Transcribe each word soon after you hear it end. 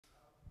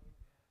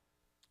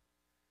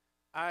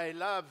I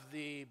love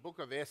the book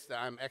of Esther.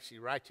 I'm actually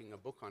writing a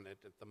book on it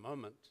at the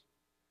moment.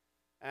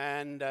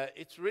 And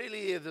it's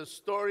really the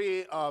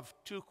story of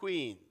two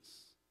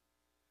queens.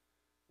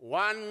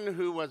 One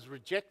who was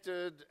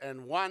rejected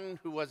and one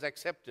who was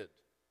accepted.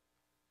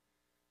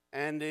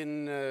 And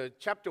in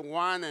chapter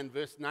 1 and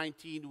verse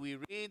 19, we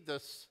read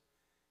this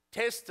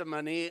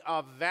testimony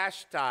of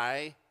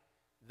Vashti,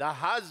 the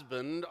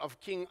husband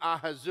of King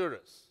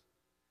Ahasuerus.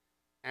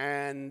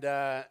 And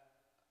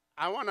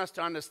I want us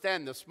to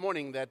understand this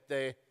morning that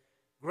the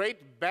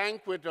great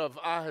banquet of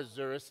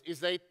Ahasuerus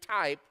is a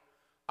type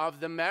of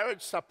the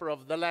marriage supper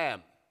of the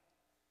Lamb.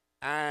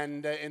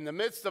 And in the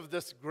midst of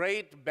this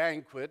great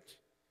banquet,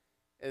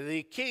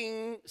 the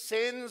king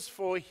sends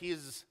for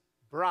his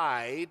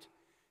bride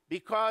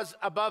because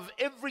above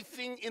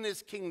everything in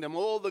his kingdom,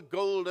 all the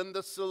gold and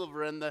the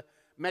silver and the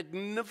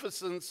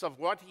magnificence of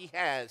what he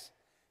has,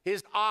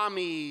 his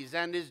armies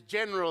and his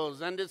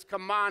generals and his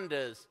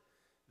commanders,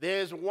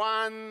 there's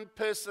one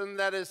person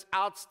that is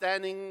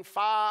outstanding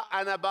far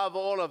and above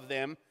all of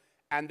them,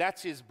 and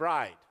that's his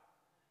bride.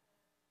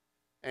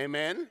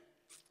 Amen?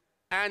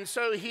 And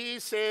so he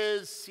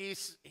says,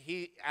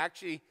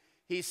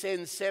 he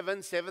sends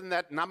seven,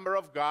 that number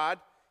of God.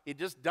 He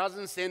just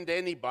doesn't send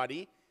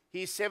anybody.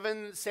 He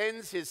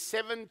sends his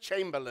 7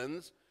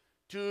 chamberlains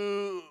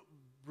to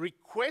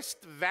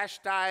request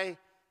Vashti,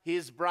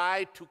 his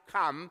bride, to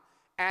come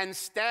and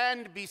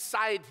stand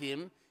beside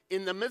him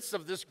in the midst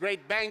of this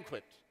great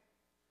banquet.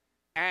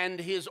 And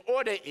his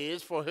order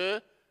is for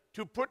her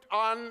to put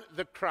on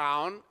the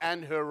crown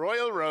and her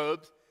royal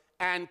robes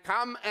and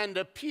come and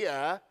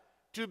appear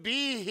to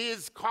be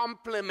his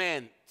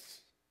complement.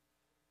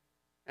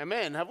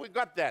 Amen. Have we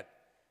got that?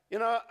 You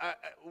know,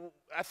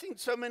 I think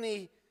so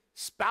many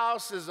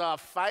spouses are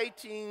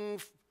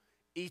fighting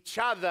each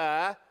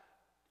other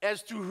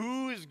as to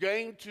who is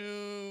going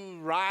to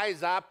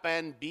rise up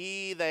and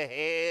be the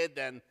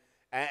head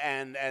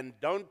and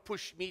don't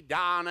push me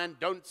down and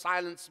don't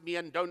silence me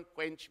and don't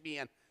quench me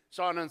and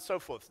so on and so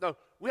forth. No,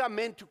 we are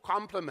meant to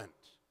complement.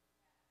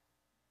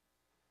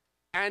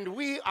 And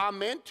we are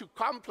meant to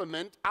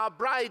complement our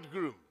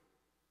bridegroom,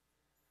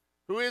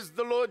 who is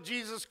the Lord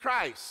Jesus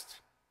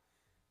Christ.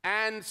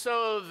 And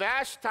so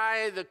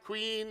Vashti, the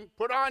queen,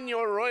 put on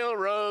your royal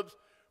robes,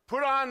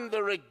 put on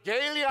the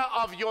regalia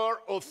of your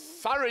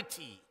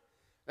authority.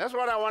 That's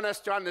what I want us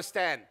to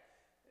understand.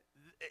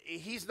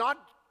 He's not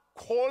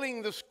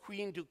calling this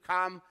queen to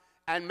come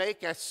and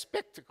make a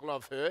spectacle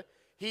of her.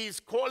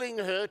 He's calling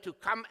her to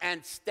come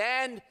and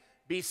stand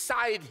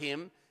beside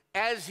him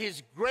as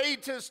his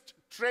greatest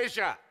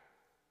treasure.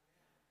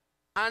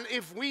 And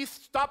if we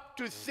stop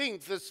to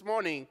think this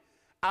morning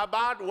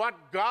about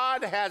what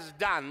God has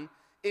done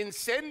in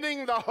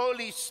sending the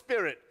Holy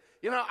Spirit,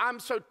 you know, I'm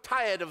so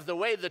tired of the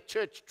way the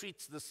church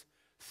treats this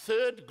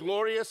third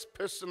glorious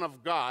person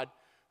of God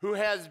who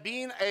has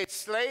been a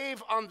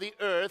slave on the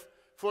earth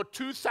for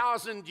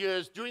 2,000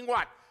 years, doing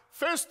what?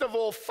 First of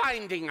all,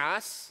 finding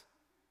us,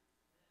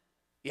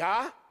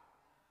 yeah?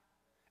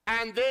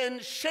 And then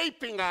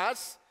shaping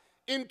us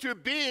into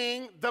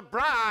being the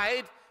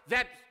bride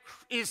that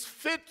is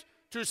fit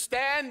to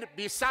stand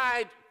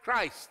beside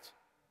Christ.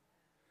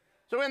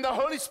 So when the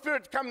Holy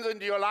Spirit comes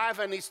into your life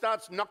and he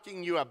starts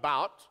knocking you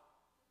about,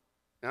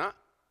 yeah,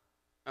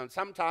 and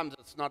sometimes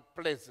it's not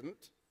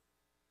pleasant,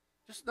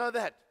 just know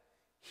that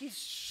he's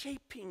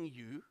shaping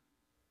you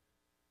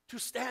to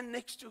stand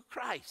next to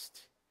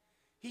Christ.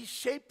 He's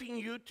shaping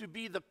you to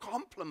be the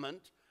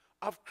complement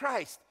of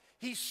Christ.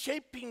 He's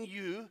shaping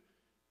you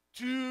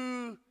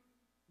to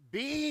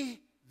be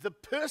the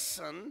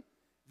person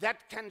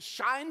that can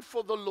shine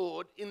for the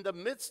Lord in the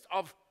midst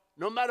of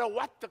no matter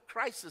what the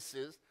crisis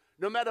is,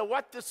 no matter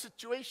what the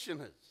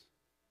situation is.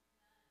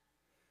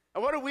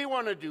 And what do we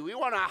want to do? We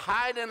want to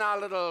hide in our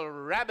little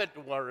rabbit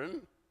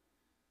warren,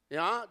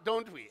 yeah,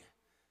 don't we?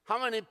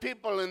 How many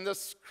people in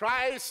this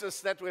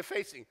crisis that we're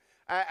facing?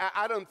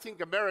 I don't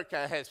think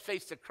America has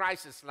faced a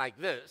crisis like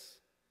this,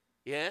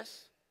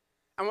 yes?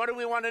 And what do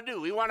we want to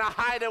do? We want to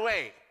hide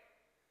away,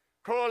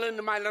 crawl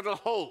into my little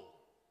hole,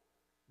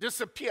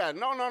 disappear.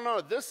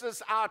 No. This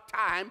is our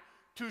time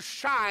to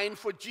shine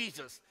for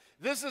Jesus.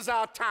 This is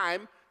our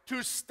time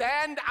to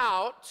stand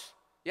out,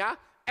 yeah,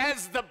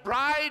 as the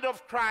bride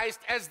of Christ,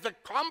 as the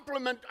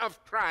complement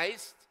of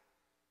Christ,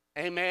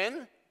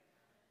 amen,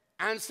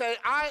 and say,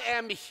 I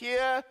am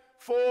here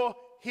for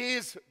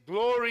his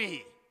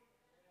glory.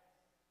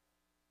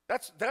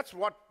 That's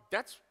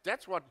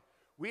what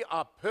we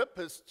are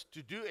purposed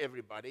to do,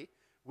 everybody.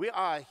 We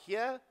are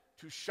here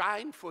to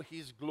shine for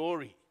his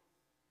glory.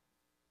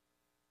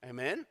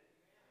 Amen?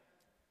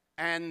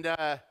 And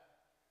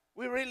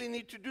we really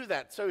need to do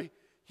that. So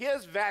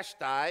here's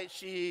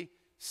Vashti.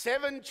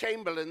 7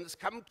 chamberlains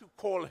come to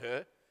call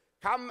her,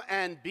 come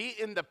and be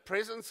in the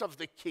presence of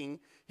the king.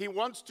 He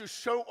wants to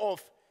show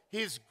off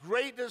his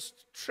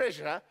greatest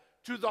treasure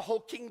to the whole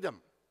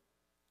kingdom.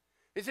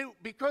 You see,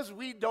 because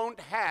we don't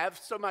have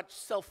so much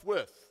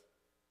self-worth,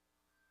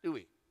 do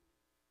we?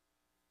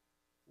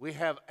 We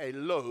have a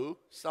low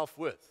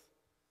self-worth.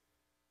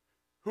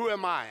 Who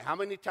am I? How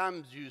many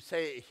times do you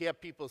hear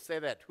people say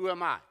that? Who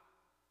am I?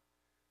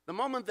 The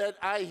moment that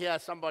I hear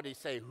somebody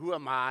say, who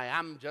am I?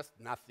 I'm just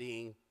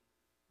nothing.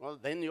 Well,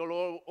 then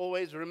you'll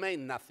always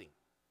remain nothing.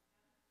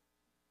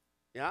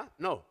 Yeah?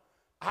 No.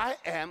 I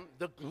am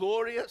the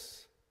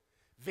glorious,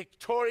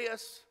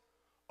 victorious,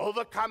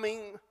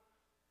 overcoming,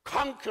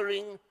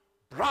 conquering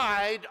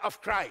bride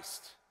of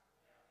Christ.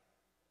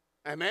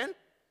 Amen?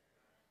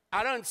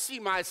 I don't see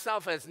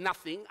myself as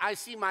nothing. I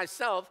see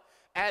myself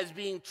as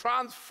being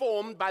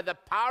transformed by the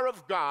power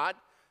of God,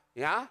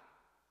 yeah?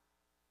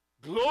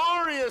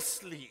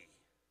 Gloriously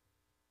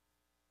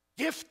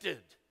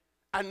gifted,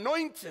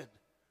 anointed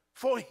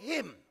for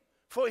Him,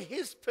 for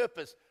His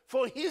purpose,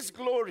 for His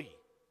glory.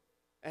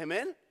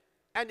 Amen?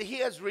 And He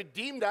has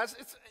redeemed us.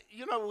 It's,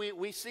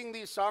 we sing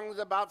these songs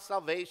about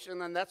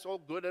salvation, and that's all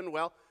good and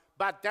well,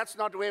 but that's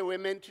not where we're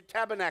meant to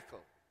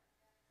tabernacle.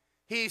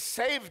 He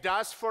saved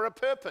us for a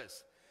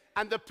purpose.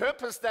 And the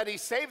purpose that He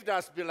saved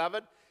us,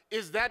 beloved,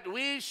 is that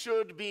we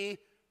should be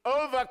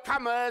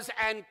overcomers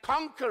and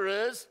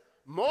conquerors,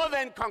 more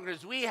than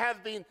conquerors. We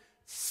have been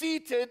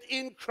seated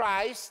in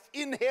Christ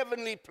in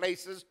heavenly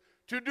places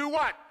to do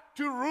what?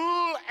 To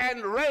rule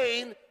and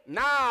reign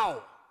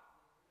now.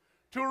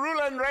 To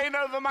rule and reign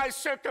over my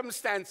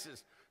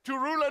circumstances. To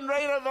rule and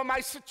reign over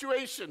my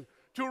situation.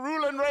 To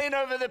rule and reign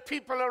over the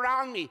people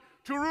around me.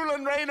 To rule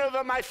and reign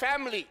over my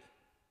family.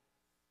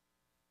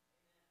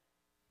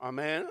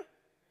 Amen?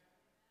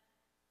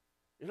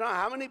 You know,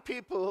 how many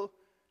people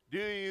do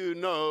you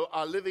know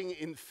are living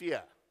in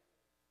fear?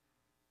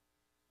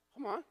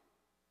 Come on.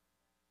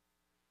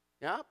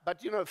 Yeah,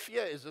 but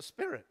fear is a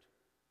spirit.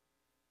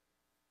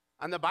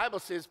 And the Bible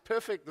says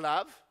perfect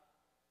love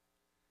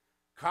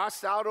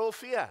casts out all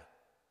fear.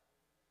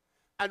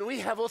 And we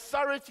have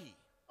authority.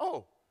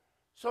 Oh,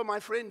 so my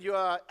friend, you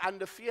are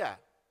under fear.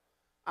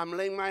 I'm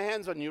laying my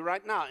hands on you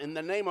right now. In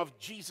the name of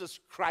Jesus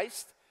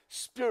Christ,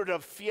 spirit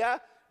of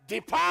fear,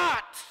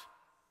 depart.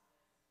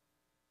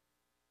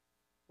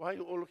 Why are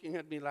you all looking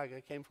at me like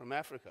I came from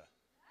Africa?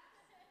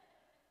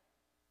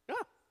 Yeah.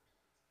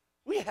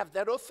 We have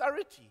that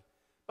authority,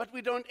 but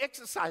we don't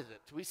exercise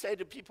it. We say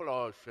to people,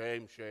 oh,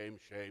 shame, shame,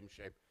 shame,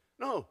 shame.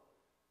 No.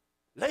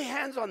 Lay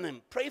hands on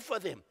them. Pray for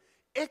them.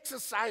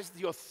 Exercise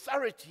the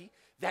authority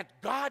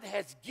that God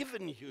has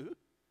given you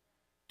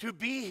to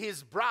be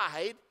His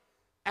bride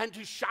and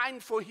to shine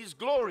for His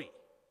glory.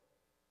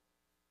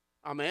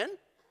 Amen?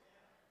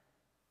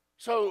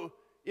 So,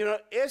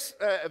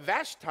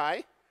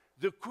 Vashti,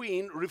 the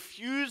queen,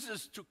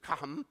 refuses to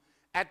come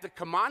at the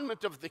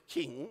commandment of the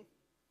king.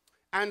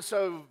 And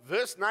so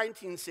verse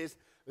 19 says,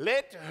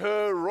 let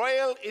her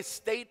royal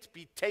estate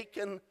be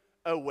taken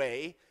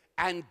away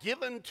and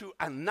given to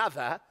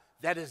another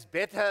that is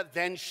better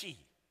than she.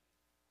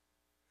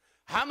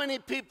 How many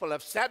people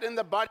have sat in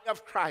the body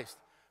of Christ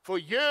for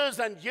years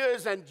and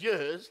years and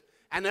years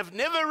and have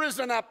never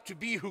risen up to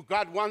be who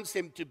God wants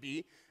them to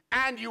be,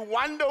 and you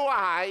wonder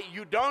why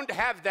you don't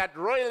have that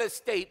royal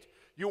estate?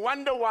 You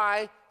wonder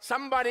why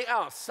somebody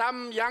else,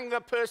 some younger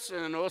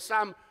person or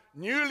some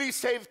newly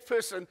saved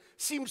person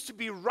seems to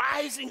be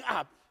rising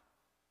up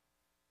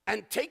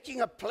and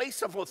taking a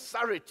place of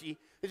authority.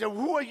 They say,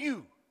 who are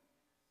you?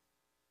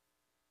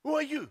 Who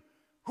are you?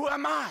 Who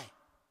am I?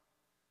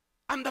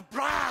 I'm the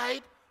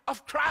bride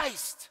of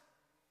Christ.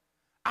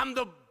 I'm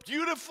the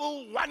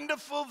beautiful,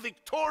 wonderful,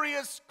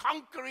 victorious,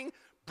 conquering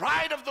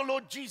bride of the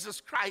Lord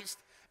Jesus Christ.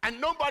 And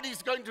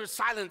nobody's going to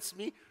silence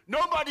me.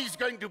 Nobody's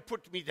going to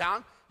put me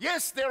down.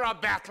 Yes, there are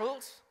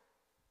battles.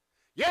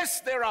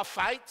 Yes, there are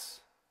fights.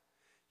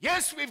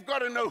 Yes, we've got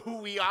to know who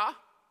we are.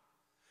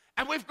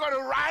 And we've got to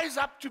rise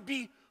up to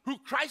be who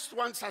Christ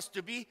wants us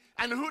to be.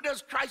 And who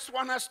does Christ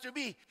want us to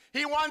be?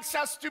 He wants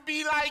us to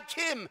be like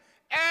Him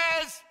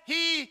as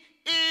He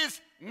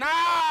is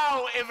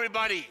now,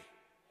 everybody.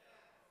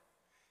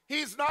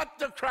 He's not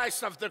the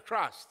Christ of the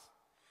cross.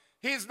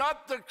 He's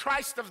not the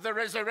Christ of the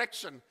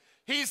resurrection.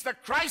 He's the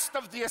Christ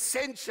of the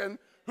ascension,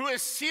 who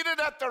is seated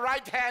at the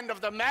right hand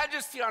of the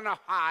majesty on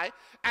high,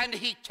 and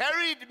He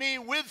carried me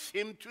with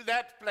Him to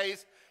that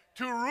place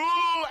to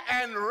rule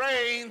and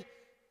reign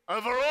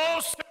over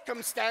all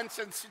circumstance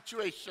and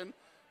situation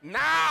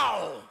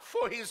now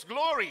for His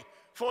glory,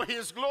 for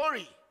His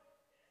glory.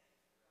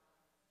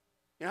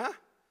 Yeah?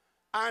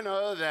 I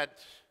know that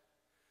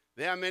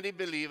there are many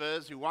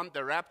believers who want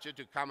the rapture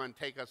to come and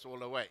take us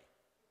all away.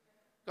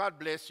 God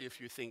bless you if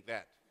you think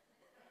that.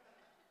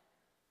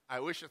 I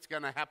wish it's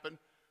going to happen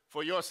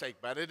for your sake,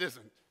 but it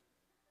isn't.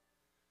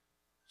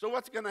 So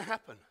what's going to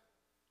happen?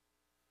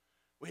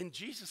 When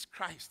Jesus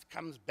Christ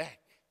comes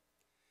back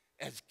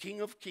as King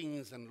of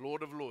Kings and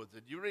Lord of Lords,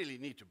 and you really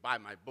need to buy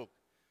my book,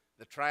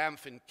 The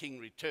Triumphant King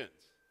Returns.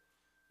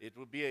 It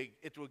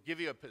will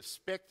give you a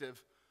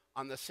perspective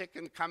on the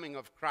second coming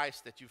of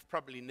Christ that you've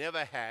probably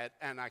never had,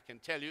 and I can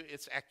tell you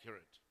it's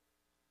accurate.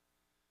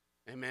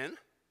 Amen?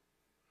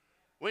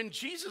 When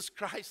Jesus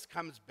Christ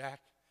comes back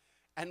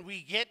and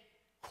we get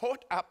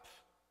caught up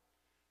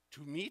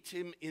to meet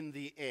Him in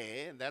the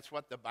air, and that's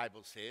what the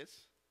Bible says.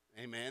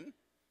 Amen?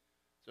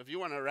 So if you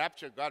want to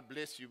rapture, God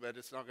bless you, but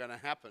it's not going to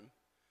happen.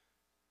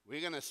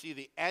 We're going to see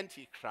the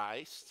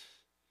Antichrist.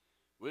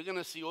 We're going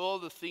to see all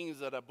the things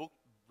that are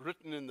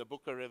written in the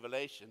book of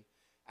Revelation.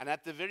 And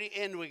at the very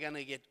end, we're going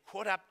to get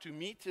caught up to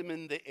meet him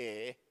in the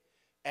air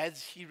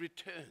as he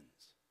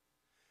returns.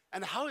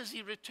 And how is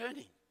he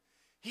returning?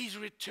 He's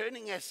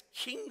returning as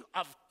King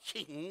of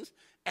Kings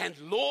and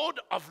Lord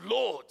of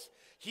Lords.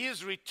 He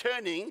is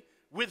returning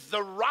with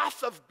the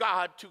wrath of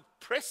God to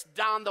press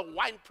down the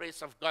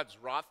winepress of God's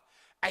wrath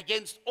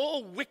against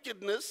all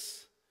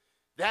wickedness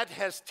that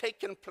has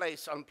taken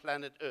place on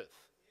planet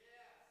Earth.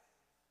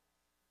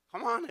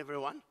 Come on,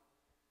 everyone.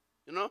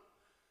 You know,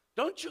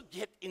 don't you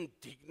get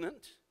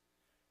indignant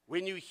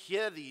when you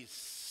hear these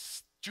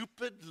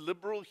stupid,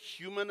 liberal,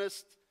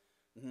 humanist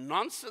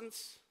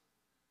nonsense?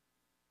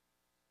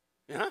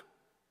 Yeah?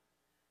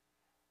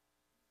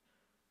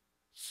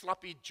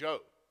 Sloppy Joe.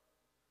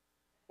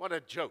 What a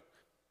joke.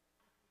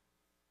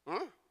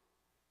 Huh?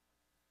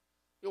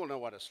 You all know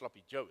what a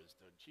sloppy Joe is,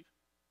 don't you?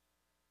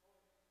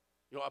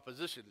 Your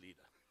opposition leader.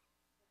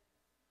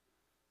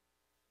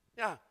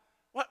 Yeah,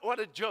 what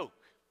a joke.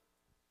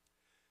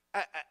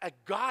 A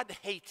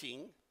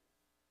God-hating,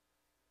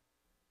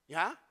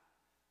 yeah,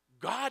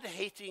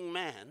 God-hating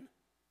man,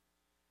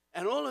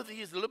 and all of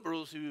these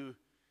liberals who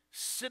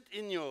sit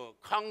in your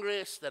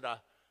Congress that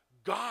are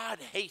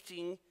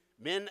God-hating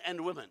men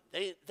and women,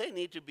 they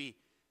need to be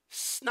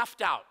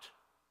snuffed out.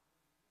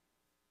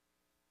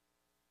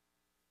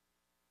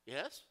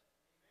 Yes?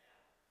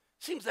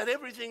 Seems that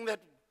everything that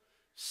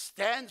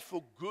stands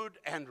for good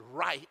and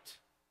right,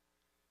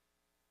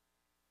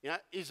 yeah,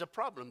 is a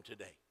problem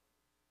today.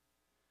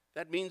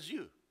 That means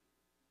you.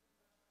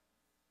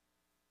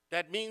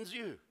 That means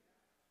you.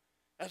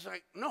 It's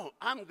like, no,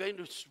 I'm going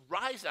to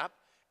rise up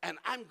and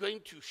I'm going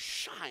to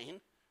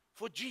shine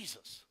for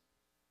Jesus.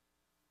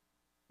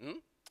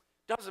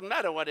 Doesn't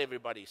matter what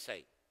everybody's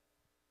saying.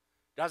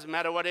 Doesn't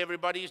matter what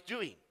everybody's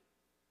doing.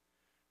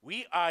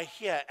 We are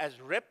here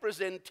as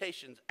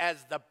representations,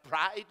 as the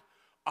bride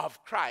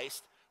of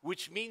Christ,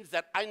 which means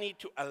that I need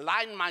to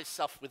align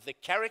myself with the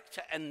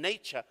character and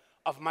nature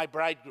of my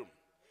bridegroom.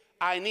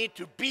 I need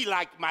to be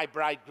like my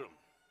bridegroom.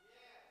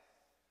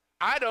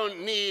 I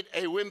don't need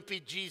a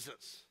wimpy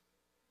Jesus.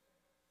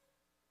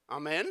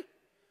 Amen?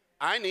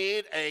 I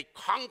need a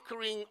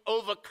conquering,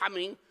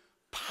 overcoming,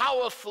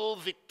 powerful,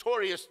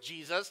 victorious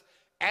Jesus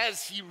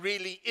as he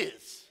really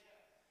is.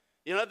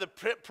 You know, the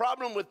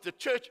problem with the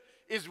church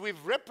is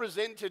we've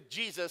represented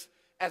Jesus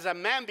as a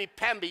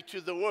mamby-pamby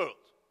to the world.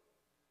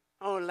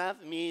 Oh,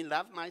 love me,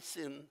 love my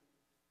sin.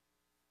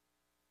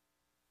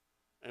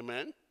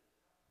 Amen?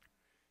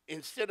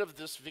 Instead of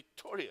this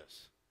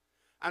victorious.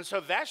 And so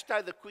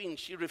Vashti the queen,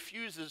 she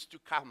refuses to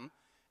come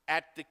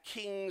at the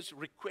king's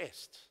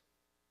request.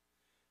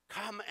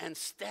 Come and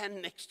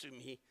stand next to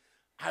me.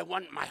 I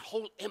want my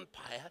whole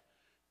empire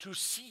to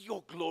see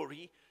your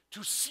glory,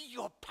 to see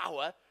your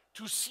power,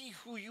 to see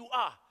who you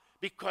are.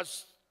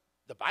 Because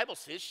the Bible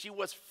says she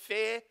was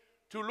fair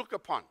to look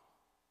upon.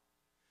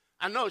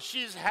 And no,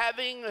 she's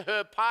having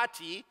her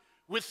party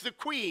with the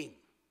queen,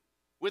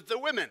 with the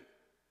women.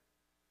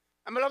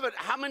 And beloved,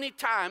 how many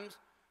times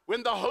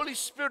when the Holy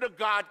Spirit of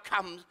God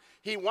comes,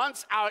 he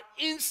wants our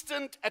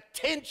instant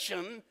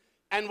attention,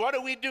 and what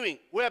are we doing?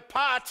 We're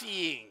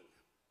partying.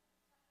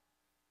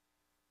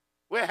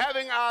 We're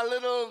having our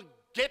little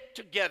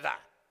get-together.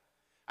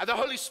 And the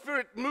Holy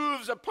Spirit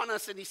moves upon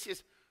us and he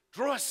says,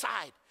 draw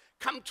aside,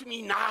 come to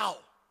me now.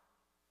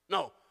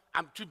 No,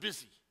 I'm too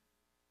busy.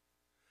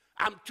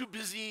 I'm too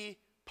busy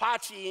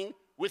partying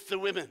with the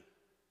women,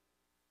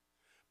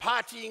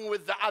 partying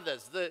with the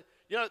others.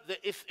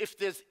 If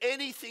there's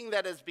anything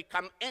that has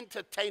become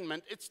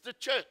entertainment, it's the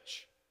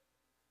church.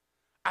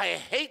 I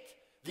hate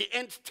the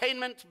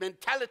entertainment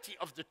mentality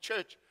of the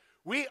church.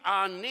 We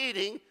are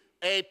needing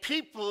a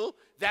people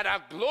that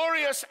are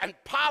glorious and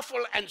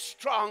powerful and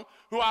strong,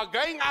 who are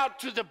going out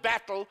to the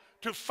battle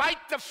to fight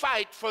the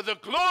fight for the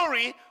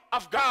glory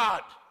of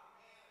God.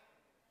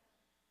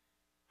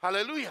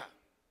 Hallelujah.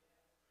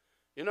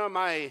 You know,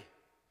 my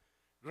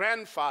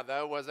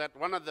grandfather was at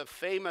one of the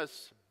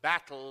famous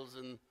battles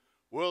in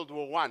World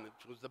War I.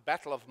 It was the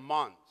Battle of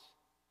Mons,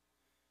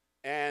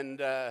 and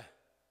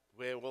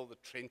where all the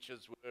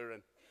trenches were.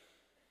 And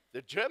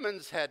the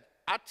Germans had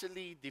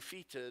utterly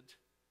defeated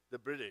the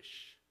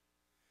British.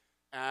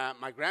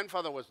 My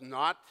grandfather was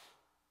not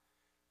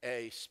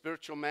a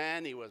spiritual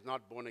man. He was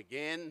not born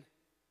again.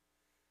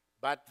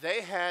 But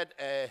they had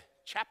a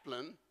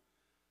chaplain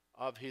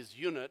of his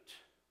unit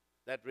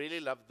that really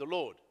loved the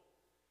Lord.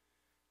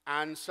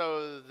 And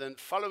so the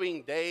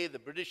following day, the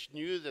British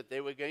knew that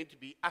they were going to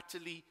be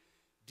utterly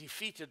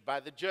defeated by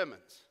the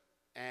Germans.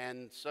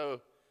 And so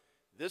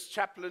this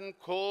chaplain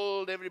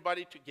called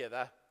everybody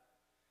together,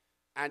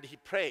 and he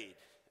prayed,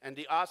 and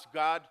he asked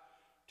God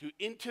to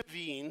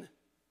intervene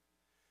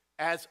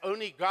as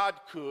only God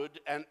could,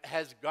 and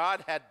as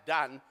God had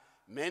done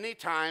many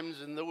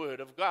times in the Word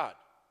of God.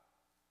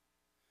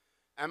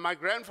 And my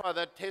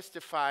grandfather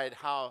testified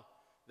how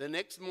the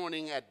next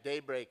morning at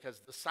daybreak,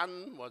 as the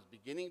sun was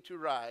beginning to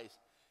rise,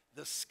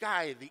 the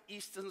sky, the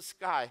eastern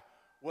sky,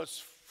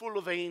 was full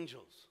of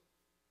angels.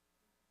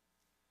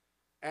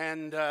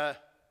 And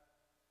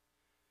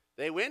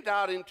they went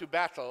out into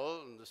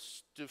battle, and the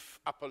stiff,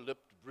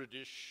 upper-lipped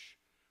British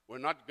were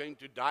not going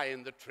to die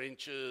in the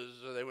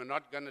trenches, or they were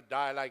not going to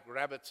die like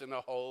rabbits in a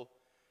hole.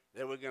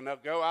 They were going to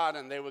go out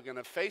and they were going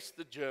to face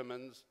the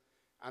Germans,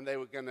 and they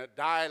were going to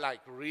die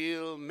like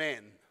real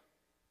men.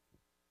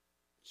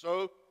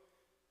 So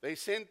they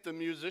sent the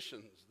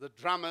musicians, the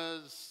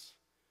drummers,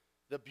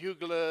 the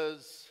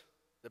buglers,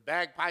 the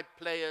bagpipe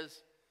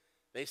players.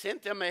 They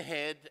sent them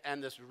ahead,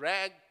 and this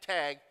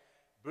ragtag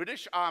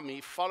British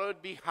army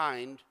followed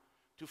behind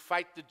to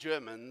fight the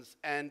Germans,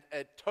 and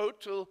a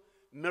total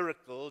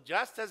miracle,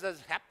 just as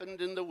has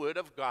happened in the Word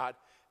of God,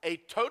 a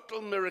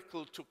total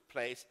miracle took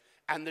place,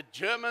 and the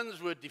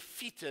Germans were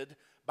defeated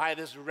by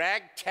this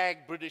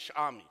ragtag British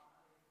army.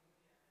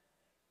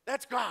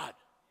 That's God.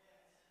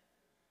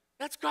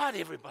 That's God,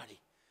 everybody.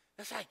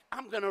 It's like,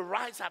 I'm going to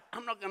rise up.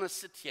 I'm not going to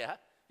sit here.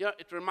 You know,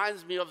 it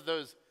reminds me of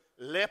those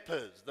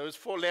lepers, those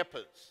 4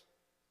 lepers.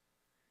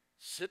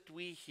 Sit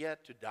we here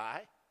to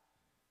die?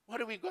 What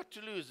have we got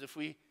to lose? If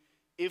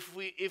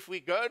we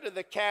go to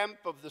the camp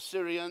of the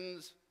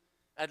Syrians,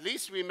 at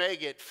least we may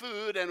get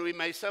food and we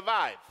may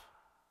survive.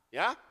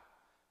 Yeah?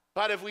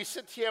 But if we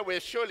sit here, we're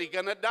surely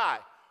going to die.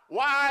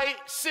 Why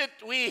sit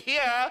we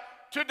here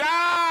to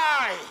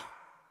die?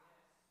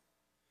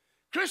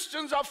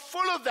 Christians are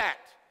full of that.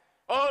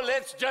 Oh,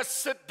 let's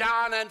just sit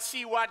down and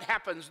see what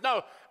happens.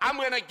 No, I'm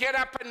going to get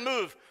up and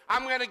move.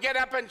 I'm going to get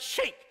up and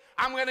shake.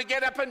 I'm going to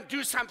get up and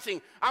do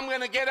something. I'm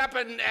going to get up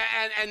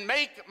and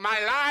make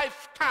my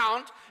life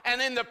count.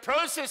 And in the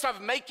process of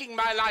making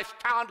my life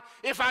count,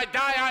 if I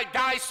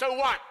die, so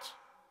what?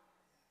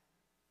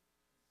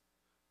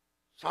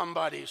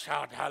 Somebody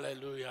shout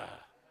hallelujah.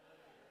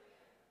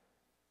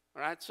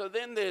 All right, so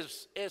then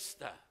there's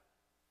Esther.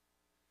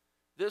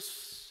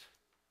 This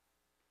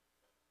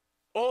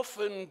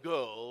orphan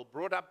girl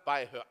brought up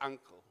by her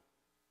uncle.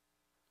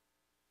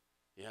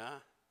 Yeah?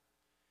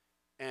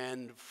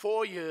 And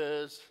 4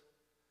 years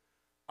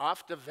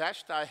after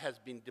Vashti has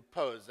been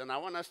deposed, and I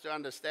want us to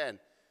understand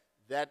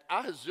that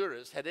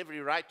Ahasuerus had every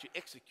right to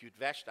execute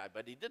Vashti,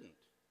 but he didn't.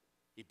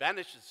 He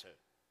banishes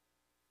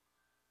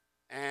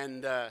her.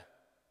 And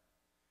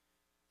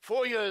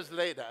 4 years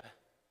later,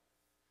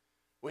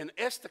 when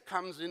Esther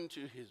comes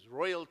into his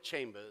royal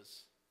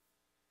chambers,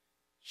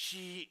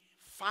 she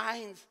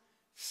finds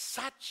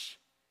such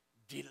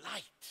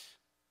delight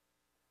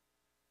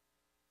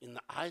in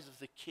the eyes of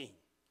the king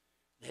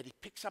that he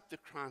picks up the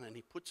crown and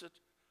he puts it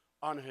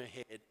on her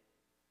head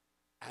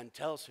and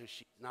tells her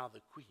she's now the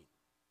queen.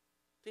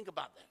 Think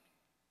about that.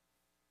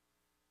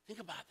 Think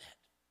about that.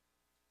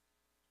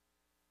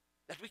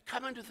 That we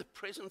come into the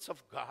presence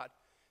of God,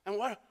 and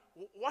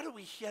what are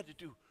we here to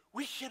do?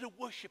 We're here to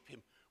worship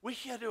him. We're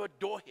here to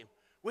adore him.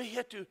 We're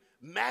here to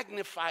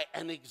magnify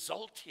and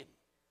exalt him.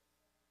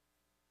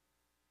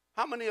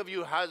 How many of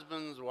you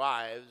husbands,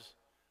 wives,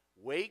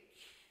 wake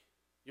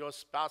your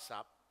spouse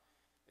up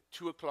at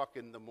 2 o'clock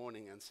in the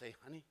morning and say,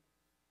 honey,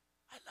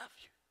 I love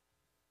you.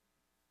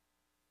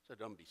 So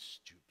don't be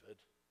stupid.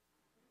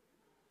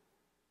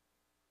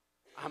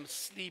 I'm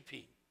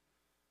sleeping.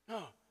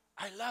 No,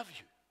 I love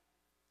you.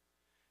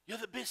 You're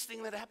the best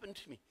thing that happened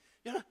to me.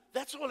 You know,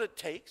 that's all it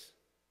takes.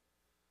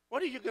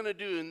 What are you going to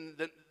do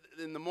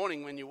in the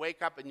morning when you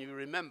wake up and you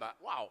remember,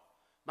 wow,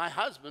 my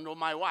husband or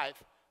my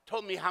wife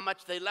told me how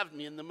much they loved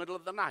me in the middle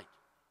of the night?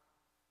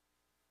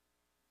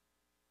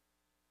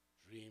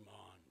 Dream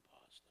on,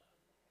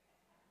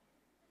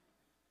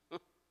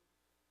 Pastor.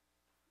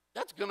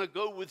 That's going to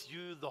go with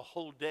you the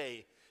whole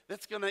day.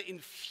 That's going to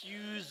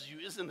infuse you,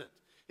 isn't it?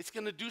 It's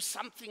going to do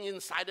something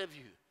inside of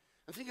you.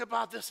 And think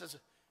about this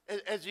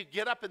as you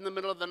get up in the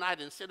middle of the night,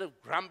 instead of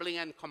grumbling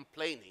and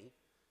complaining,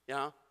 you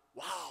know,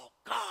 wow,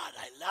 God,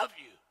 I love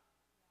you.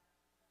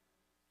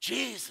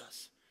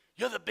 Jesus,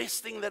 you're the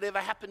best thing that ever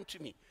happened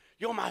to me.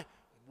 You're my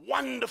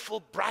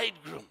wonderful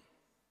bridegroom.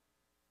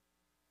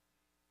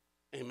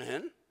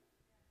 Amen?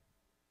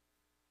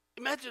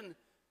 Imagine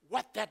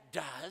what that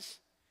does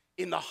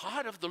in the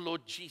heart of the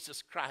Lord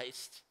Jesus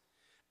Christ,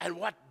 and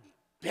what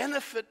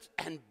benefit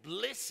and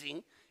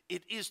blessing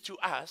it is to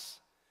us,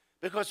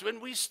 because when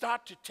we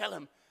start to tell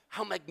him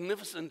how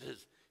magnificent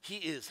he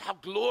is, how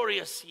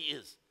glorious he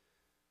is,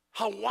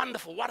 how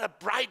wonderful, what a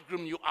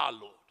bridegroom you are,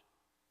 Lord.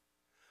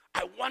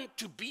 I want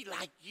to be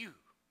like you.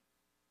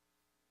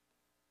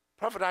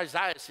 Prophet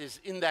Isaiah says,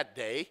 in that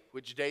day,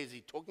 which day is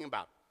he talking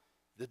about?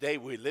 The day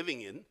we're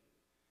living in.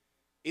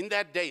 In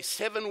that day,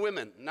 7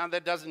 women. Now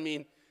that doesn't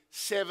mean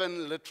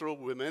 7 literal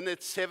women.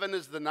 7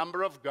 is the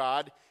number of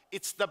God.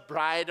 It's the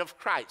bride of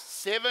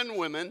Christ. 7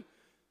 women.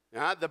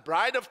 The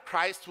bride of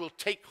Christ will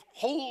take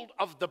hold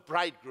of the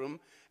bridegroom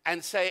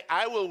and say,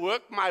 I will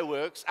work my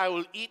works, I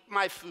will eat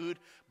my food,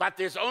 but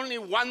there's only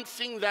one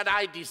thing that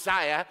I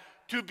desire,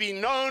 to be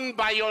known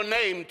by your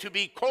name, to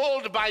be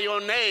called by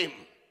your name.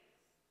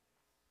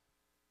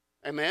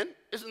 Amen?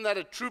 Isn't that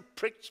a true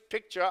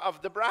picture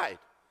of the bride?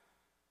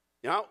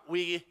 You know,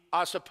 we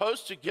are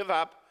supposed to give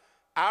up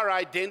our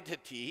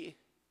identity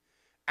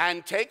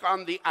and take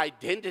on the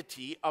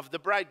identity of the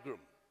bridegroom.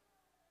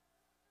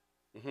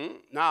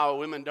 Now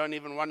women don't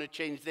even want to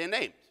change their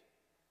names.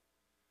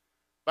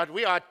 But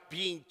we are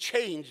being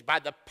changed by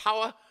the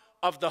power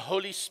of the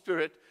Holy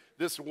Spirit,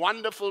 this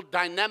wonderful,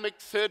 dynamic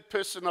third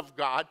person of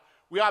God.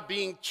 We are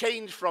being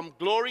changed from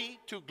glory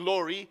to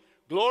glory,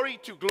 glory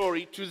to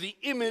glory, to the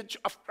image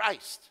of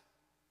Christ.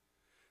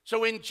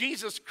 So when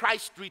Jesus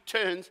Christ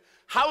returns,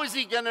 how is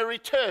he going to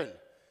return?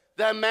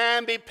 The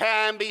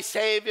mamby-pamby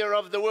Savior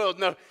of the world.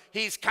 No,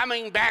 he's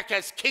coming back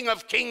as King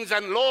of Kings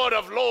and Lord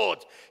of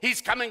Lords. He's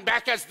coming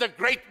back as the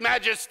great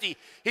majesty.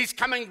 He's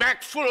coming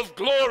back full of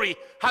glory.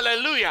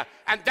 Hallelujah.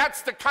 And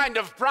that's the kind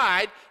of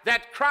bride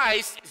that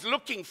Christ is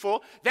looking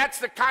for. That's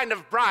the kind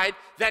of bride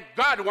that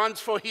God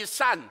wants for his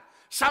son.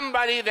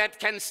 Somebody that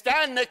can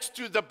stand next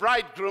to the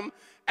bridegroom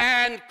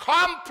and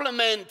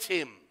compliment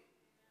him.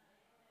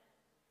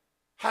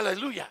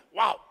 Hallelujah.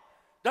 Wow.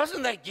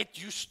 Doesn't that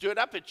get you stirred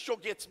up? It sure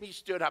gets me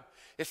stirred up.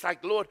 It's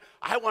like, Lord,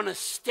 I want to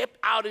step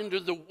out into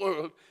the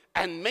world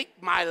and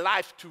make my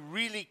life to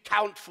really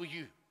count for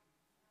you.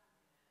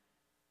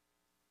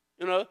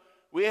 You know,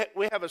 we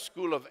have a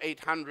school of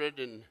 800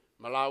 in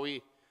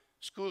Malawi.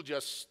 School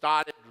just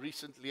started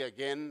recently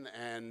again,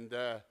 and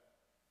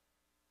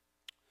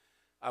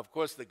of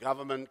course the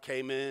government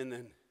came in,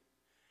 and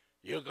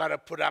you got to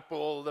put up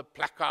all the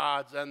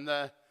placards and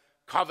the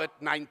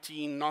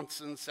COVID-19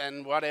 nonsense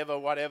and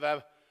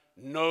whatever.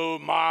 No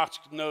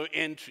mask, no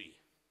entry.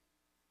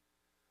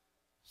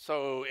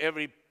 So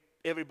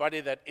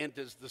everybody that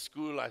enters the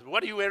school, I said,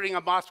 what are you wearing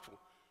a mask for?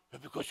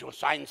 Because your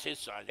sign says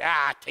so.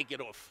 Yeah, take it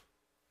off.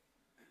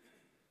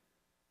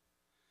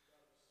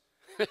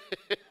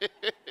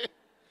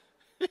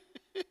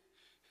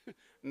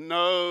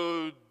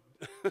 No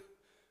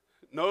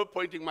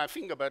pointing my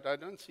finger, but I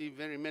don't see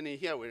very many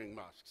here wearing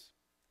masks.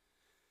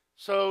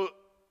 So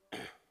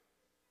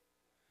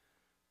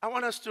I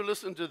want us to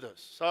listen to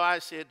this. So I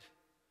said,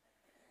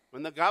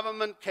 when the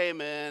government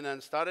came in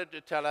and started to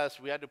tell us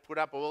we had to put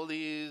up all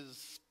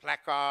these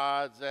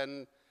placards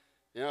and,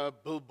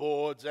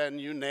 billboards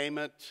and you name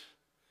it,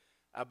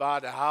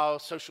 about how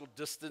social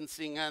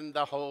distancing and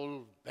the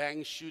whole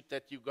bang shoot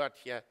that you got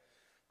here,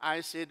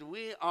 I said,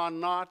 we are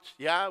not,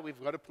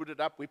 we've got to put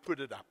it up, we put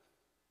it up.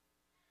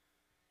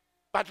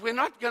 But we're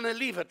not going to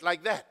leave it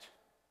like that.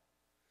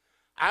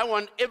 I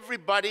want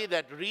everybody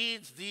that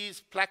reads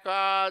these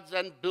placards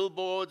and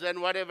billboards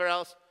and whatever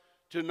else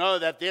to know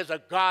that there's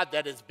a God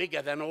that is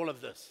bigger than all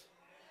of this.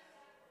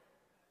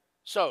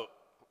 So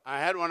I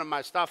had one of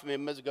my staff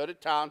members go to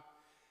town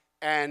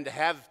and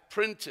have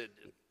printed,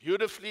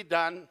 beautifully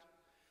done,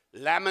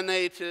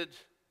 laminated,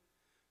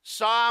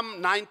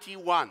 Psalm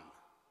 91.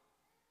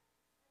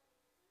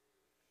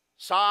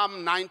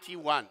 Psalm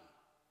 91.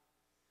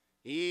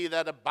 He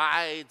that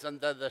abides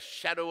under the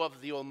shadow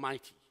of the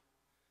Almighty.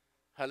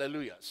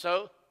 Hallelujah.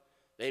 So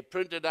they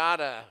printed out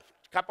a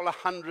couple of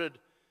hundred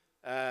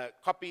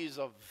copies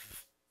of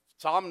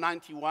Psalm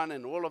 91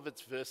 and all of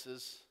its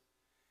verses,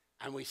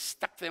 and we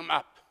stuck them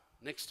up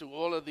next to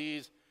all of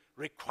these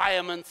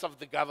requirements of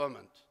the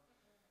government.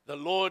 The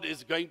Lord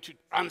is going to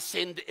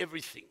transcend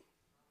everything.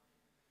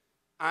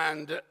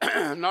 And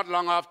not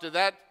long after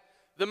that,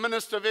 the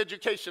Minister of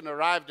Education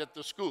arrived at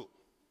the school.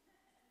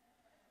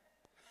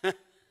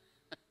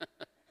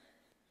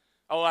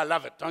 Oh, I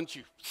love it, don't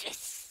you?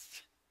 Yes!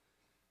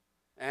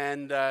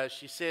 And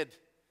she said,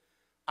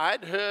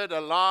 I'd heard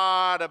a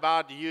lot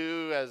about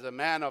you as a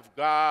man of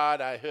God.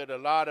 I heard a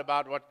lot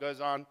about what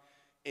goes on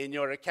in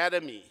your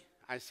academy.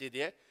 I said,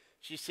 yeah.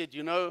 She said,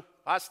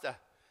 Pastor,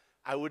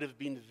 I would have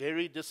been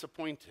very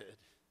disappointed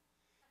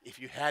if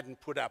you hadn't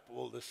put up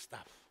all this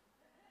stuff.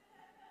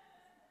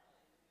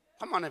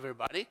 Come on,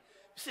 everybody. You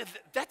said,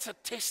 that's a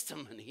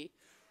testimony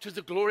to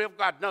the glory of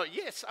God. No,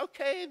 yes,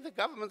 okay, the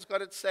government's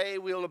got its say.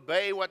 We'll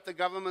obey what the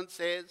government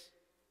says.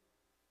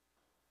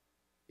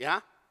 Yeah?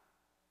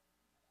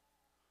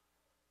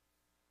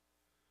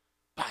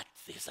 But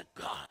there's a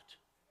God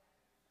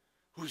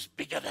who's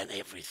bigger than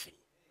everything.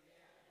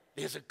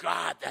 There's a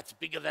God that's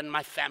bigger than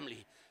my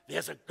family.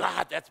 There's a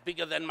God that's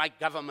bigger than my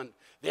government.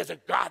 There's a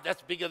God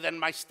that's bigger than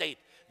my state.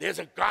 There's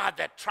a God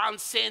that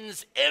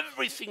transcends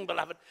everything,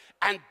 beloved.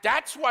 And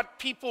that's what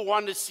people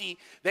want to see.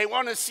 They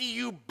want to see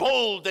you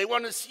bold. They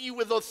want to see you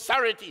with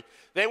authority.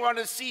 They want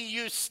to see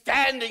you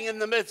standing in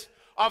the midst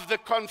of the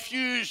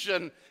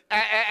confusion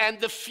and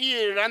the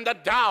fear and the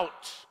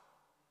doubt.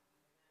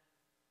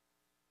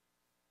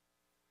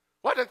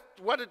 What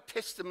a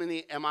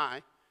testimony am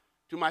I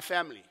to my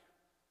family?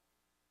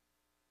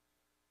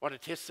 What a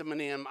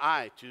testimony am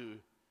I to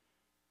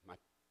my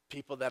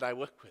people that I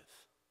work with?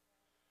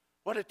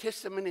 What a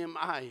testimony am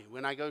I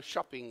when I go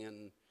shopping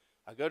and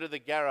I go to the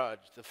garage,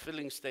 the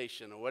filling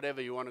station, or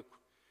whatever you want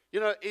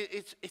to.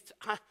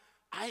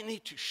 I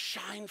need to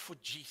shine for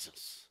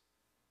Jesus.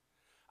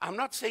 I'm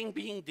not saying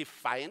being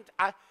defiant.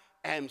 I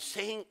am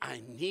saying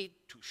I need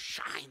to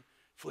shine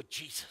for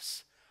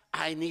Jesus.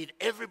 I need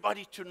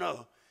everybody to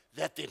know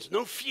that there's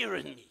no fear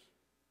in me.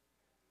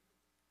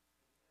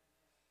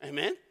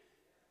 Amen?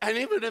 And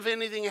even if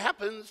anything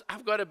happens,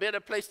 I've got a better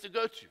place to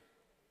go to.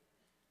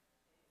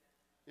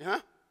 Yeah?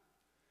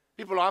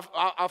 People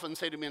often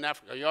say to me in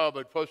Africa, yeah,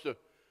 but Pastor,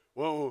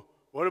 well,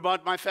 what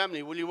about my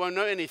family? Well, you won't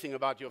know anything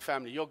about your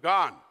family. You're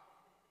gone.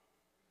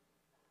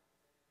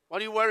 What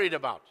are you worried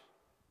about?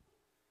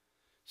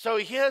 So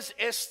here's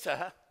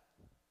Esther,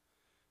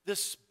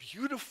 this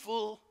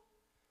beautiful,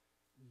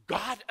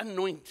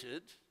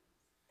 God-anointed,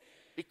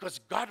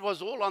 because God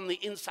was all on the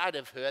inside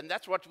of her, and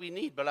that's what we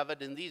need,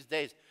 beloved, in these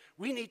days.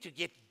 We need to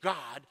get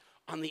God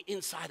on the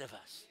inside of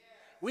us.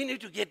 We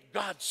need to get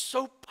God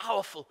so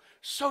powerful,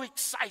 so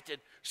excited,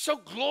 so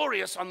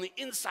glorious on the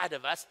inside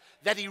of us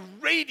that he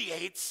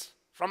radiates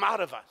from out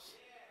of us.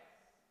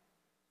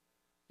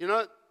 You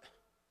know,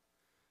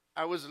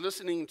 I was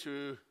listening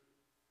to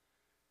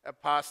a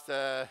pastor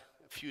a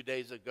few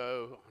days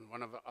ago on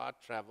one of our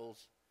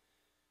travels,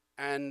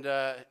 and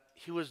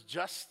he was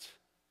just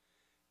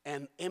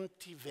an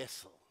empty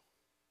vessel.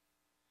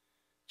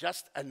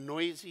 Just a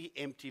noisy,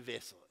 empty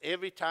vessel.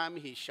 Every time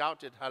he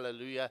shouted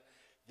hallelujah,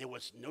 there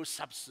was no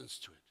substance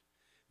to it.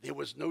 There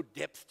was no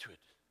depth to it.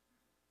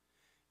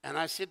 And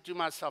I said to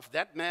myself,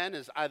 that man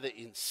is either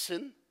in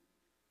sin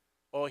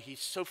or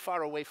he's so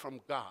far away from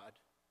God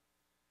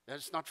that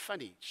it's not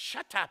funny.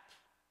 Shut up.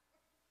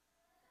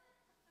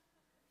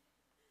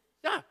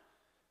 Yeah,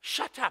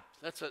 shut up.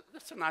 That's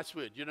a nice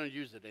word. You don't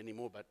use it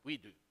anymore, but we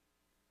do.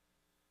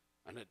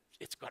 And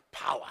it's got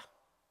power.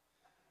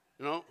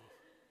 You know,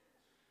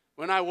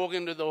 when I walk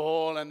into the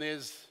hall and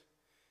there's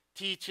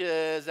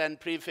teachers and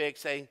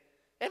prefects saying,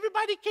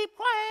 everybody keep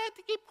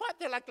quiet, keep quiet.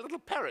 They're like little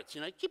parrots,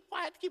 you know, keep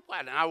quiet, keep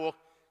quiet. And I walk,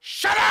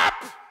 shut up!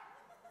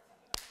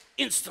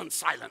 Instant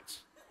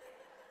silence.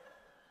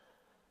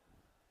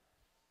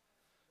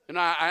 You know,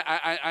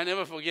 I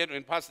never forget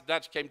when Pastor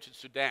Dutch came to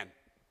Sudan.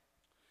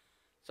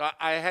 So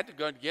I had to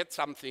go and get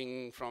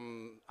something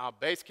from our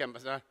base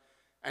campus.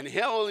 And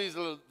here all these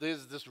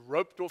there's this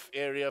roped off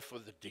area for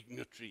the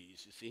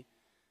dignitaries, you see.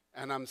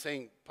 And I'm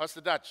saying, Pastor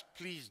Dutch,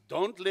 please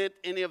don't let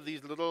any of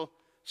these little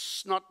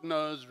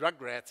snot-nosed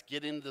rugrats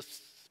get in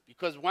this,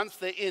 because once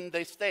they're in,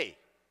 they stay.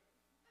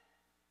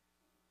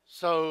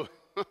 So,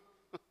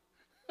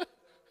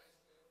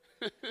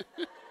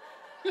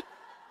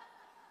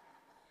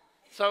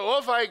 so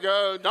off I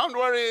go. Don't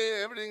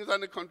worry, everything's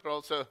under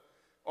control. So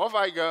off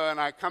I go, and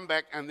I come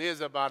back, and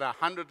there's about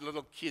 100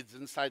 little kids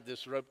inside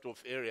this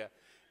roped-off area.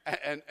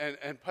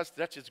 And Pastor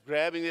Dutch is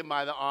grabbing them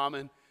by the arm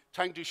and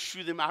trying to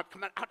shoo them out.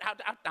 Come on,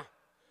 out now.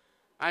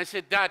 I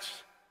said, Dutch,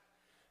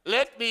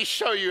 let me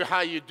show you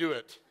how you do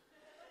it.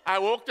 I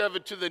walked over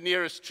to the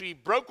nearest tree,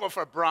 broke off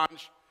a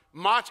branch,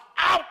 marched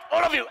out,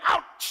 all of you,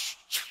 out.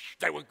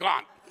 They were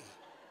gone.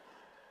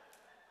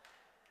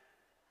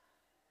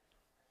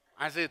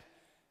 I said,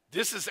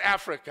 this is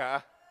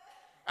Africa,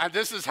 and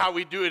this is how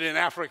we do it in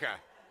Africa.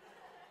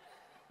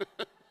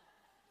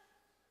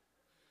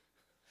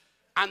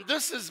 And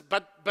this is,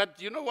 but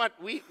you know what?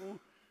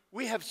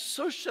 We have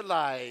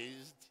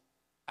socialized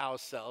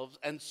ourselves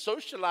and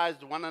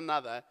socialized one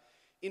another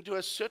into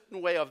a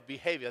certain way of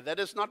behavior that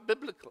is not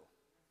biblical.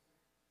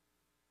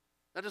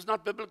 That is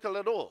not biblical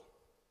at all.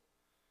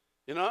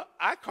 You know,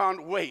 I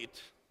can't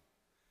wait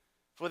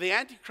for the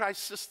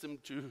Antichrist system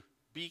to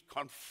be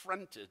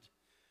confronted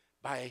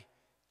by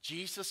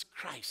Jesus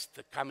Christ,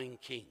 the coming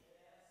King.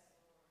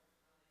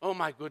 Oh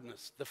my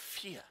goodness, the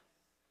fear.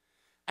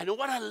 And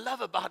what I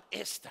love about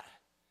Esther,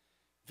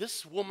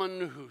 this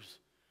woman who's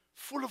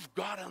full of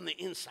God on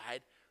the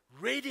inside,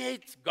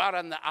 radiates God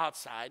on the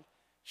outside,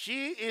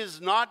 she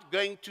is not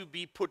going to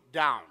be put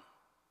down.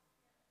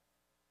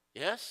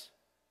 Yes?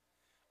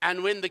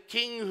 And when the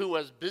king, who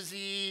was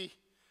busy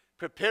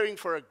preparing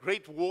for a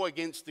great war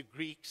against the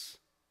Greeks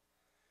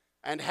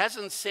and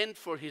hasn't sent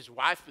for his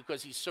wife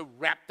because he's so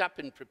wrapped up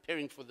in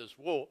preparing for this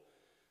war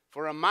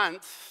for a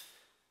month,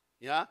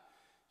 yeah,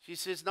 she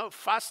says, no,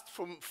 fast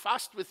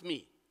with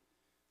me.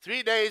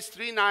 3 days,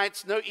 3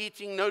 nights, no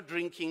eating, no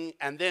drinking,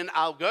 and then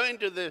I'll go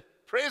into the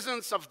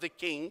presence of the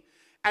king,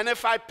 and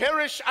if I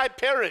perish, I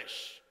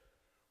perish.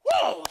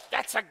 Whoa,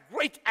 that's a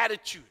great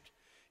attitude.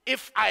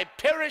 If I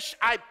perish,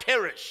 I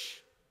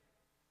perish.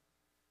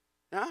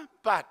 Yeah?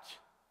 But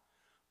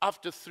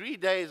after 3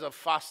 days of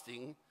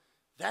fasting,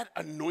 that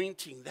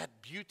anointing,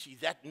 that beauty,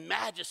 that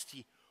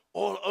majesty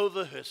all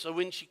over her. So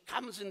when she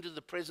comes into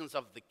the presence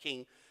of the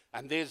king,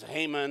 and there's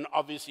Haman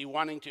obviously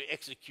wanting to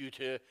execute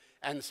her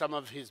and some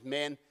of his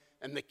men,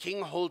 and the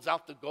king holds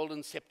out the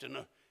golden scepter.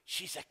 No,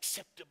 she's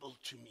acceptable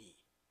to me.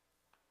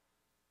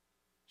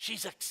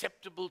 She's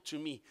acceptable to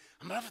me.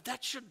 And beloved,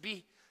 that should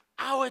be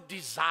our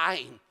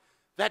design,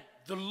 that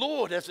the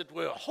Lord, as it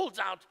were, holds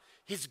out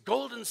his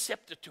golden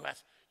scepter to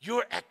us.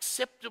 You're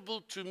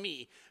acceptable to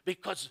me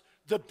because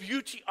the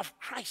beauty of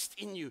Christ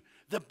in you,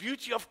 the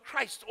beauty of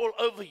Christ all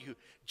over you,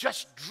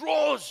 just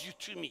draws you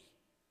to me.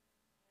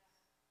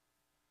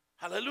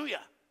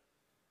 Hallelujah.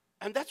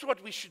 And that's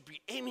what we should be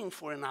aiming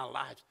for in our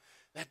lives.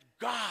 That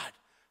God,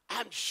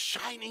 I'm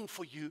shining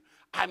for you.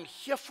 I'm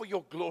here for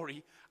your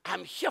glory.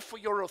 I'm here for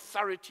your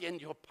authority and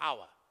your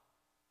power.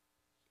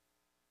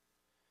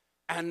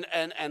 And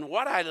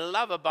what I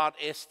love about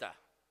Esther,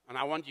 and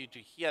I want you to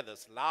hear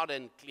this loud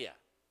and clear.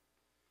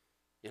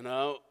 You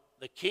know,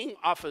 the king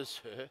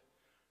offers her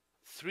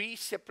 3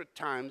 separate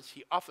times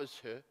he offers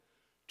her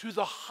to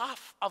the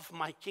half of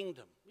my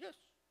kingdom. Yes,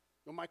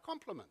 you're my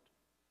complement.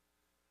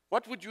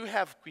 What would you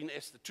have, Queen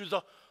Esther? To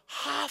the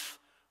half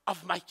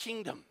of my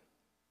kingdom.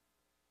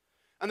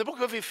 And the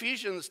book of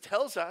Ephesians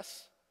tells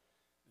us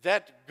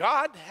that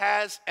God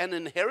has an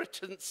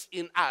inheritance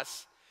in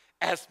us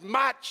as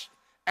much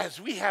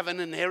as we have an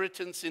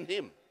inheritance in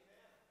him.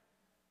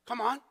 Come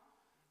on.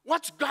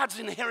 What's God's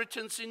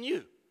inheritance in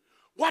you?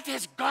 What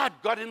has God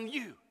got in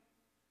you?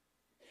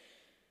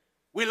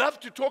 We love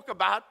to talk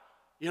about,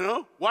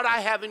 what I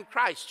have in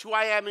Christ, who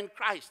I am in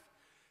Christ.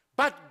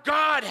 But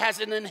God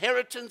has an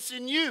inheritance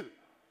in you.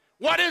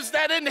 What is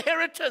that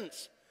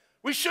inheritance?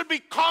 We should be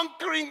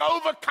conquering,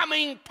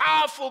 overcoming,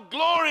 powerful,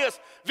 glorious,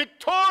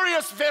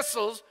 victorious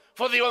vessels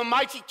for the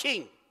Almighty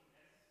King.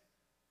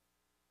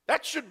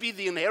 That should be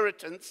the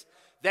inheritance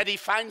that he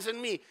finds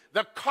in me,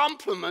 the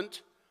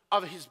complement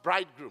of his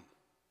bridegroom.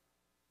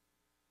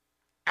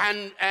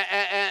 And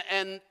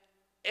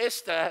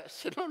Esther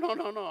said,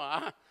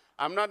 no,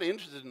 I'm not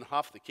interested in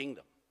half the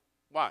kingdom.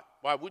 Why?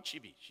 Why would she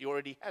be? She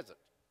already has it.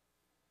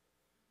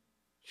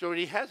 She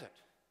already has it.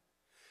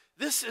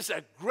 This is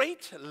a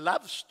great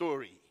love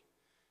story,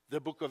 the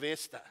book of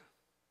Esther.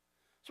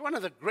 It's one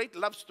of the great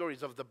love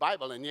stories of the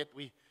Bible, and yet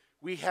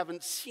we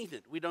haven't seen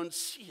it. We don't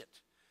see it.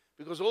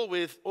 Because all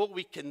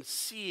we can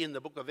see in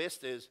the book of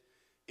Esther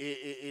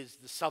is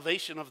the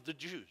salvation of the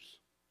Jews.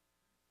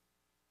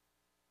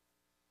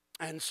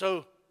 And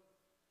so,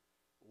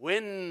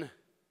 when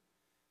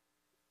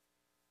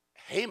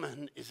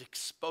Haman is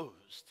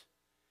exposed,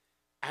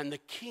 and the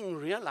king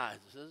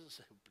realizes,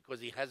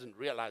 because he hasn't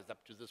realized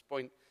up to this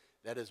point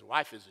that his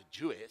wife is a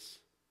Jewess,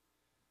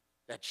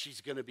 that she's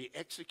going to be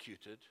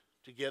executed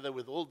together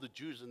with all the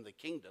Jews in the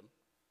kingdom.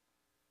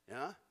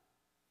 Yeah?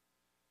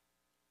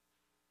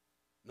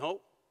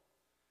 No,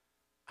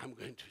 I'm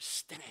going to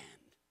stand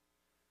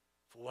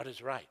for what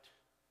is right.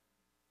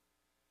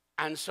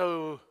 And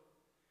so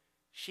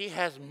she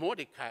has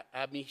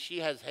she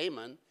has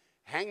Haman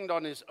hanged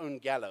on his own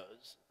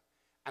gallows.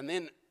 And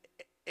then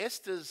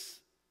Esther's,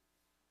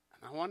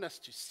 and I want us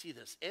to see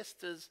this,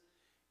 Esther's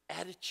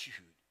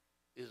attitude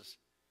is,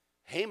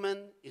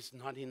 Haman is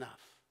not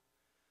enough.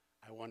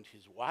 I want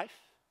his wife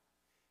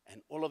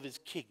and all of his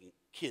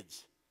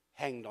kids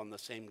hanged on the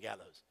same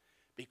gallows,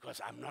 because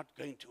I'm not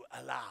going to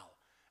allow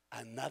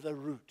another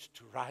root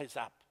to rise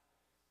up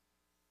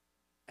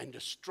and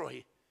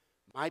destroy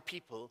my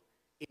people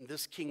in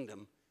this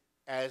kingdom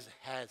as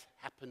has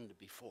happened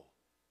before.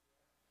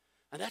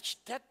 And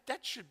that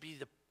should be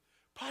the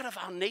part of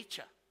our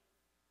nature.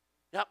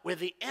 Yeah, where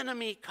the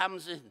enemy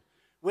comes in,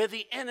 where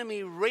the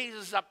enemy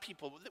raises up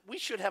people. We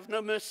should have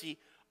no mercy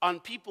on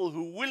people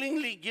who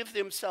willingly give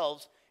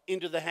themselves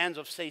into the hands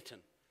of Satan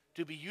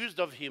to be used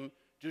of him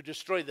to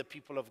destroy the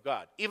people of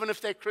God, even if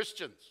they're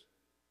Christians.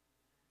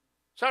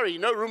 Sorry,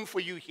 no room for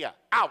you here.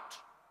 Out.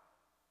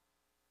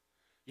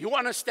 You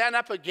want to stand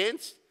up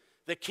against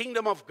the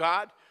kingdom of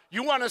God?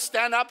 You want to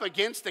stand up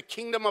against the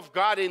kingdom of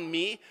God in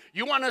me?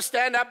 You want to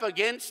stand up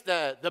against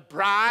the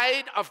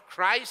bride of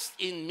Christ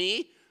in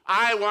me?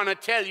 I want to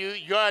tell you,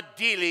 you're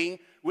dealing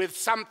with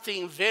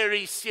something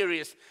very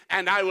serious,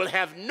 and I will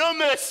have no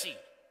mercy.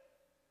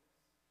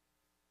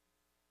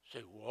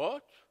 Say,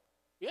 what?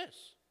 Yes.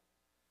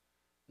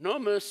 No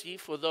mercy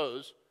for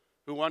those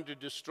who want to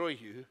destroy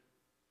you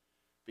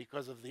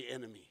because of the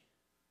enemy.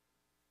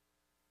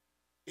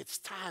 It's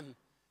time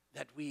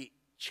that we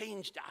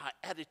changed our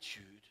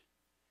attitude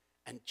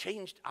and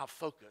changed our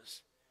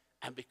focus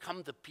and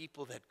become the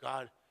people that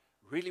God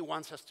really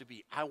wants us to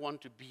be. I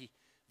want to be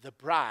the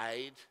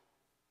bride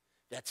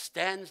that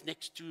stands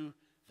next to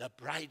the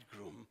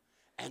bridegroom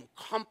and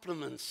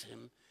compliments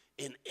him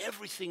in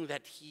everything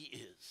that he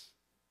is.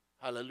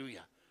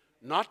 Hallelujah.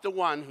 Not the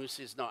one who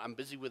says, no, I'm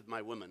busy with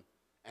my woman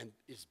and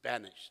is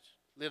banished.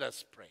 Let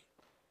us pray.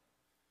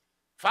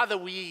 Father,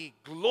 we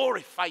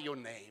glorify your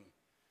name.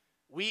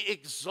 We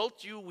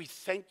exalt you, we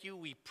thank you,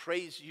 we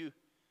praise you.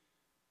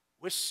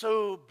 We're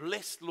so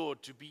blessed,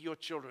 Lord, to be your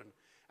children.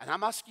 And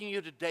I'm asking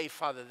you today,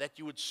 Father, that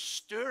you would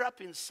stir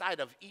up inside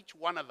of each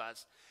one of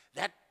us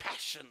that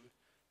passion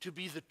to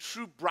be the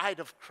true bride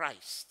of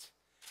Christ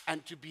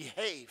and to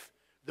behave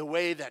the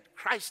way that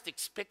Christ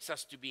expects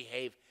us to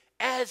behave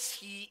as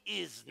he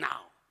is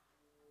now.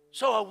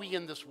 So are we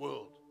in this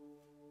world.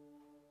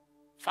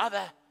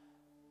 Father,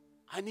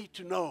 I need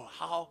to know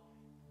how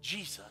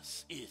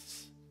Jesus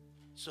is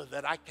so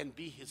that I can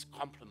be his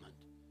complement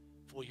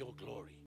for your glory.